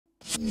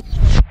Can't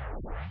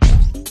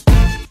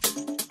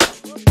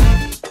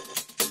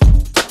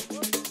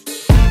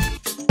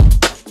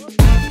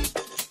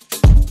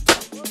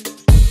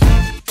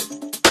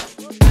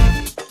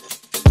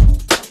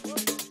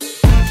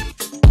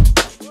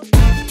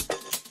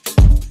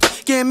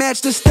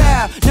match the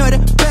style, know the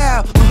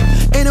bow.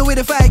 Ain't no way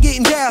to fight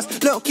getting doused.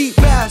 Lowkey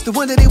bows, the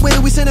one that they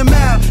win, we send them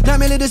out. 9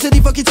 million the city,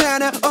 fucking town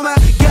now. Oh my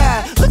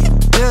god, look at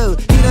dude.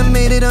 He done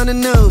made it on the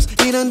news.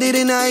 He done did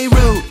it, now he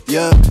rude.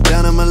 Yeah,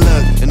 down on my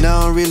luck, and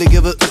I don't really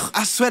give a.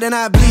 I sweat and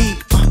I bleed.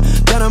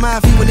 Down on my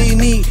feet when they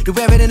need to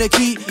rev it in the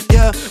key.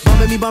 Yeah,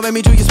 bumpin'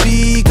 me through your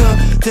speaker.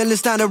 Till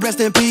it's time to rest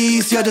in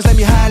peace. Yeah, just let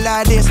me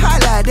highlight this,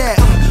 highlight that.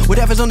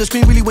 Whatever's on the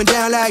screen really went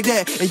down like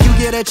that. And you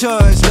get a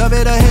choice, love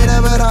it or hate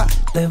it, but I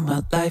live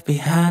my life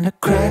behind a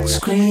cracked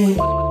screen.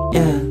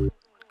 Yeah,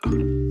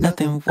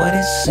 nothing what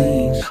it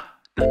seems.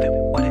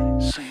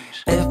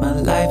 Live my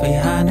life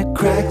behind a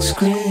cracked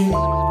screen.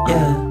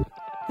 Yeah,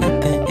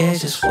 nothing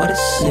is just what it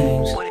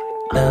seems.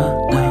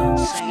 No, yeah.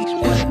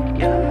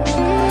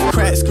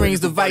 Crack screens,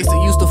 device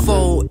that used to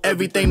fold.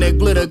 Everything that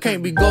glitter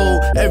can't be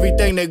gold.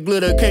 Everything that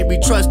glitter can't be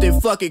trusted.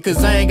 Fuck it,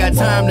 cause I ain't got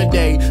time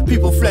today.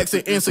 People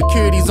flexing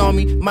insecurities on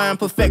me. My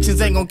imperfections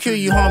ain't gon' kill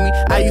you, homie.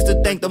 I used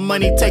to think the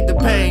money take the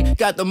pain.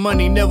 Got the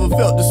money, never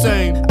felt the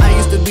same. I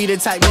used to be the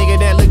type nigga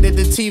that looked at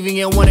the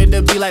TV and wanted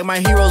to be like my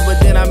heroes. But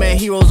then I met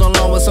heroes on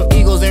loan with some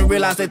egos and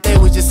realized that they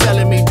was just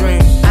selling me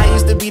dreams. I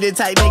used to be the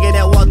type nigga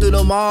that walked through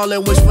the mall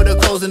and wished for the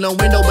clothes in the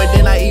window. But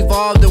then I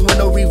evolved, the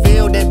window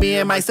revealed that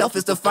being myself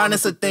is the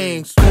finest of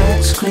things.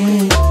 Crack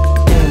screen,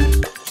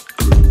 yeah,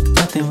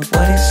 nothing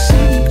what it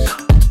seems.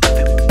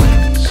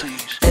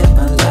 Live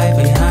my life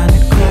behind a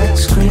crack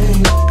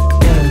screen,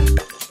 yeah,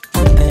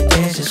 nothing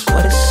is just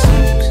what it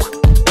seems.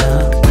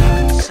 Yeah.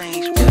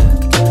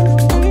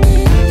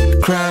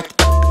 Cracked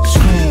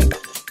screen,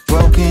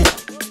 broken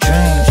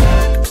dreams.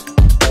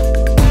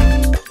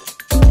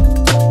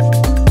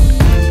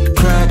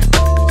 Cracked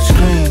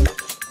screen,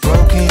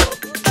 broken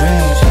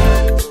dreams.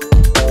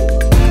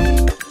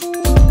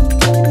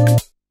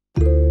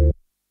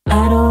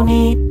 I don't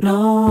need no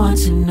one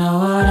to know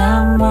what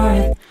I'm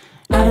worth.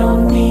 I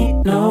don't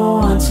need no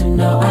one to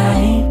know I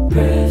ain't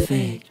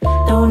perfect.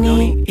 Don't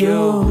need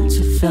you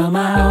to feel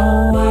my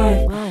own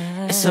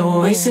worth. It's a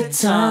waste of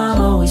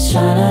time, always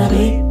trying to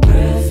be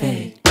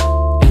perfect.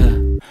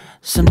 Yeah.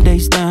 Some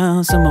days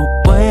down, some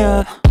are way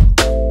up.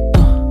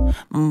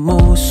 My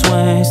mood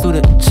swings through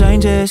the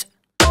changes.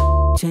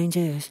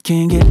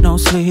 Can't get no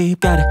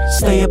sleep, gotta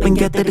stay up and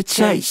get to the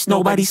chase.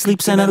 Nobody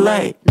sleeps in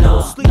LA.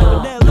 No.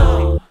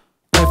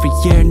 Every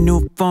year,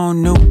 new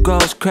phone, new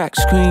goals, cracked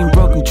screen,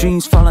 broken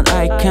dreams, fallen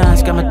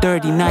icons. Got my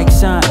dirty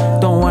Nikes on,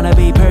 don't wanna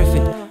be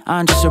perfect.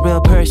 I'm just a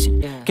real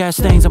person. Got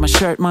stains on my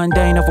shirt,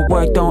 mundane,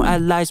 overwork. Don't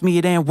idolize me,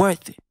 it ain't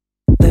worth it.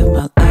 Live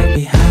my life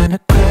behind a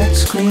cracked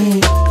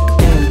screen.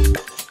 Yeah,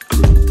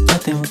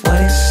 nothing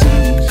what it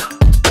seems.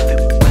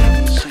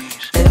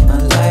 Live my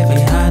life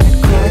behind a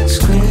cracked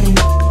screen.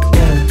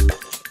 Yeah,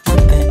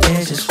 nothing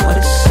is just what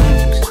it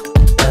seems.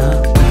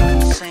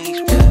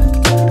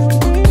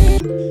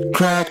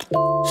 Cracked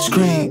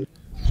screen,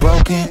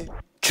 broken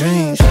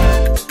dreams.